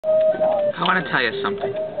I want to tell you something.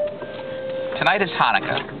 Tonight is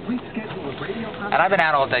Hanukkah, and I've been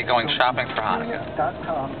out all day going shopping for Hanukkah.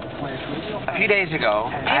 A few days ago,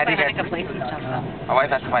 I had to get... Hanukkah plates and stuff, though. My wife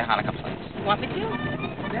has to buy Hanukkah plates. Want me to?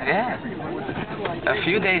 Yeah. A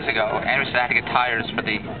few days ago, Andrew said I had to get tires for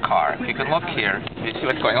the car. If you can look here, you see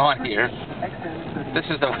what's going on here. This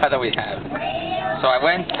is the weather we have. So I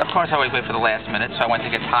went, of course I always wait for the last minute, so I went to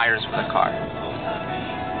get tires for the car.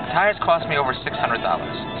 Tires cost me over $600.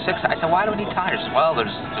 I said, why do we need tires? Well,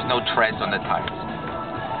 there's no treads on the tires.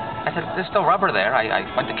 I said, there's still rubber there. I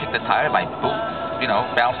went to kick the tire, my boot,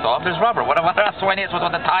 bounced off. There's rubber. What else do I need? That's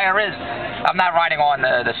what the tire is. I'm not riding on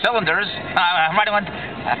the cylinders. I'm riding on...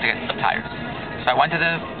 I have to get some tires. So I went to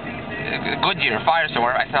the Goodyear Fire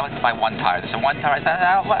store. I said, I'd like to buy one tire. They said, one tire. I said,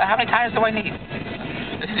 how many tires do I need?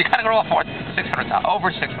 They said, you gotta go all for $600.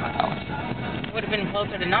 Over $600. Would have been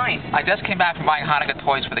closer to 9. I just came back from buying Hanukkah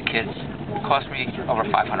toys for the kids. It cost me over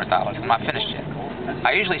 $500. I'm not finished yet.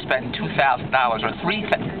 I usually spend $2,000 or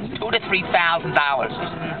 $2,000 to $3,000.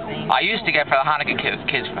 I used to get for the Hanukkah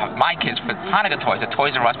my kids for Hanukkah toys at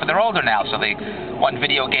Toys R Us, but they're older now, so they want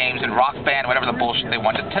video games and Rock Band, whatever the bullshit they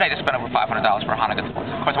wanted. Today they spent over $500 for Hanukkah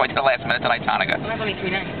toys. Of course, I wait till the last minute tonight's Hanukkah. Well, that's only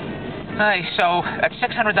 $390. Hey, so at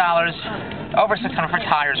 $600, over $600 for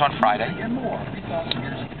tires on Friday.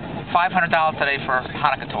 $500 today for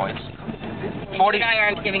Hanukkah toys. You and I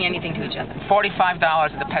aren't giving anything to each other. $45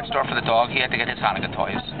 at the pet store for the dog. He had to get his Hanukkah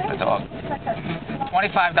toys, the dog. $25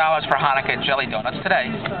 for Hanukkah and jelly donuts today.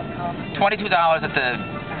 $22 at the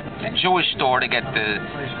Jewish store to get the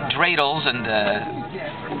dreidels and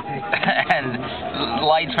and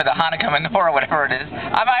lights for the Hanukkah menorah, whatever it is.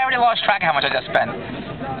 I already lost track of how much I just spent.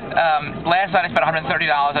 Last night I spent $130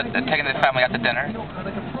 at taking the family out to dinner.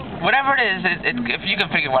 Whatever it is, if you can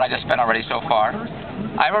figure what I just spent already so far,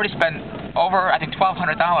 I've already spent over, I think, $1,200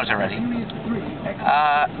 already.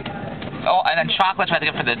 And then chocolates we had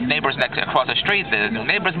to get for the neighbors across the street. The new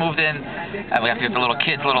neighbors moved in, and we have to get the little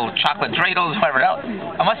kids little chocolate dreidels, whatever else.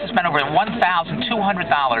 I must have spent over $1,200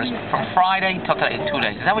 from Friday till today, 2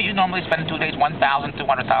 days. Is that what you normally spend in 2 days, $1,200?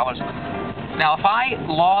 Now, if I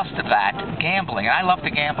lost that gambling, and I love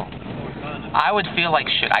to gamble, I would feel like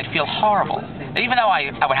shit. I'd feel horrible. Even though I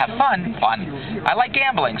would have fun. I like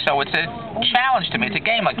gambling, so it's a challenge to me. It's a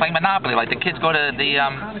game like playing Monopoly. Like the kids go to the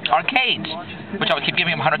arcades, which I would keep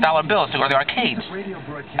giving them $100 bills to go to the arcades,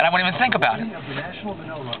 and I wouldn't even think about it.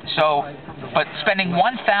 So, but spending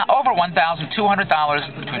over $1,200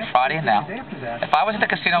 between Friday and now, if I was at the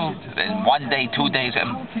casino in 1 day, 2 days,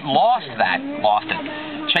 and lost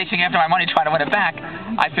it, chasing after my money, trying to win it back,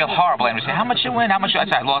 I feel horrible. And we say, how much you win? How much? I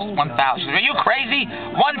said, I lost $1,000. Are you crazy?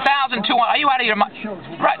 $1,200? Are you out of your mind?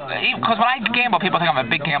 Right? Because when I gamble, people think I'm a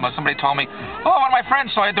big gambler. Somebody told me, oh, one of my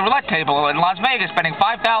friends saw you at the roulette table in Las Vegas spending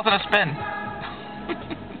 $5,000 a spin.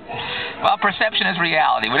 Well, perception is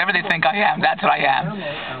reality. Whatever they think I am, that's what I am.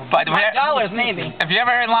 But $5 maybe. If you're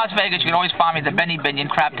ever in Las Vegas, you can always find me at the Benny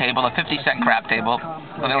Binion crab table, a 50-cent crab table.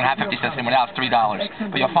 Well, they don't have 50 cents anymore now; it's $3.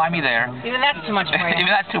 But you'll find me there. Even that's too much for you.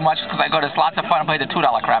 Even that's too much because I go to Lots of Fun and play the $2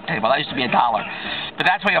 crab table. That used to be $1. But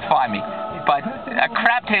that's where you'll find me. But a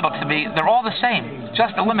crab table to me, they're all the same.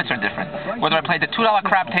 Just the limits are different. Whether I play the $2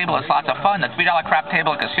 crab table, it's Lots of Fun. The $3 crab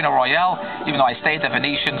table at Casino Royale, even though I stay at the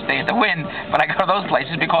Venetian, stay at the Wynn, but I go to those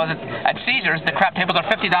places because at Caesars, the crab tables are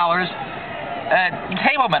 $50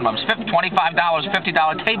 table minimums, $25,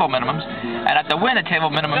 $50 table minimums, and at the Wynn, the table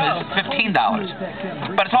minimum is $15.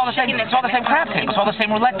 But it's all the same. It's all the same crab table. It's all the same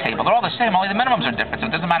roulette table. They're all the same. Only the minimums are different. So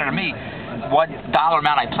it doesn't matter to me what dollar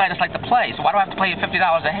amount I play. I just like to play. So why do I have to play $50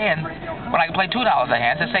 a hand when I can play $2 a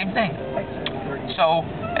hand? It's the same thing. So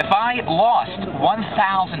if I lost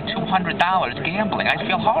 $1,200 gambling, I'd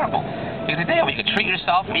feel horrible. You could say, well, you could treat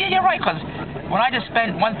yourself. Yeah, you're right, because when I just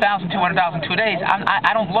spent $1,200 in 2 days,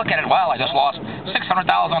 I don't look at it, well, I just lost $600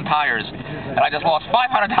 on tires, and I just lost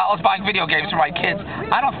 $500 buying video games for my kids.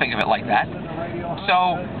 I don't think of it like that.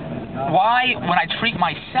 So why, when I treat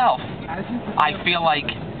myself, I feel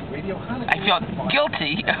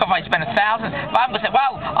guilty if I spend $1,000. If I'm going to say,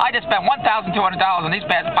 well, I just spent $1,200 on these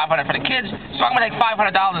bags, $500 for the kids, so I'm going to take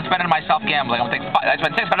 $500 and spend it on myself gambling. I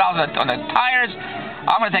spent $600 on the tires.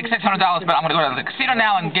 I'm going to take $600, but I'm going to go to the casino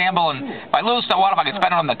now and gamble, and if I lose, so what? If I can spend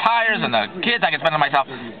it on the tires and the kids, I can spend it on myself.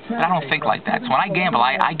 But I don't think like that. So when I gamble,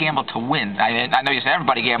 I gamble to win. I know you say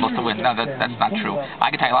everybody gambles to win. No, that's not true. I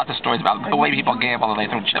can tell you lots of stories about the way people gamble, and they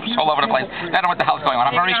throw chips all over the place. They don't know what the hell's going on.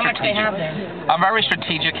 I'm very strategic. I'm very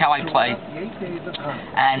strategic how I play.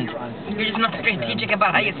 And you're just not strategic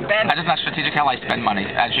about how you spend. I'm just not strategic how I spend money,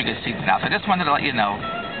 as you can see now. So I just wanted to let you know.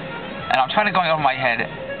 And I'm trying to go over my head.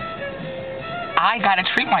 I gotta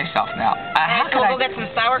treat myself now. We'll go get some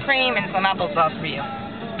sour cream and some applesauce for you.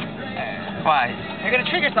 Why? You're gonna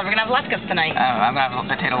treat yourself. We're gonna have latkes tonight. I'm gonna have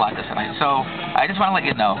potato latkes tonight. So I just want to let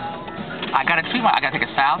you know, I gotta take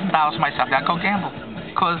 $1,000 for myself. I gotta go gamble,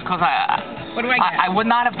 cause What do I get? I would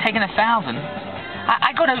not have taken 1,000.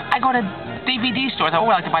 I go to DVD stores. I would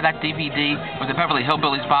like to buy that DVD with the Beverly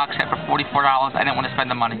Hillbillies box set for $44. I didn't want to spend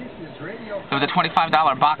the money. There was a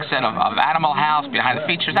 $25 box set of Animal House, Behind the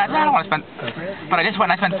Features. I don't want to spend, but I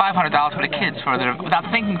spent $500 for the kids without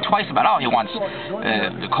thinking twice about. Oh, he wants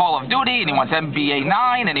the Call of Duty, and he wants NBA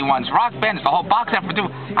 9, and he wants Rock Band. It's the whole box set for two.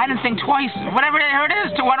 I didn't think twice. Whatever, here it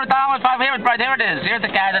is, $200, $500. Right there it is. Here's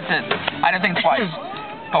the guy. That's it. I didn't think twice.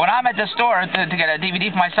 But when I'm at the store to get a DVD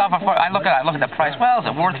for myself, I look at the price. Well, is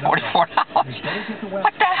it worth $44?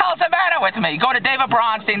 What the hell's the matter with me? Go to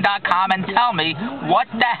davidbronstein.com and tell me what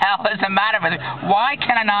the hell is the matter with me. Why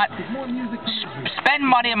can I not spend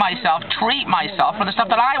money on myself, treat myself for the stuff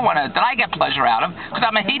that I get pleasure out of? Because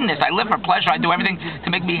I'm a hedonist. I live for pleasure. I do everything to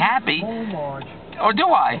make me happy. Or do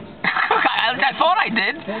I? I thought I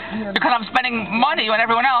did, because I'm spending money on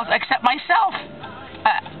everyone else except myself.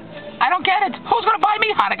 I don't get it. Who's going to buy me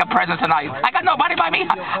Hanukkah presents tonight? I got nobody to buy me.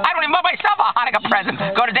 I don't even buy myself a Hanukkah present.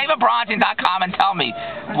 Go to davidbronstein.com and tell me,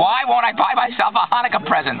 why won't I buy myself a Hanukkah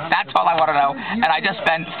present? That's all I want to know. And I just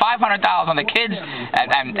spent $500 on the kids and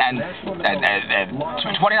 $20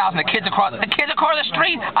 on the kids across the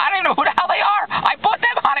street. I don't even know who the hell they are. I bought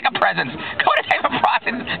them Hanukkah presents. Go to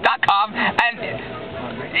davidbronstein.com and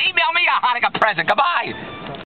email me a Hanukkah present. Goodbye.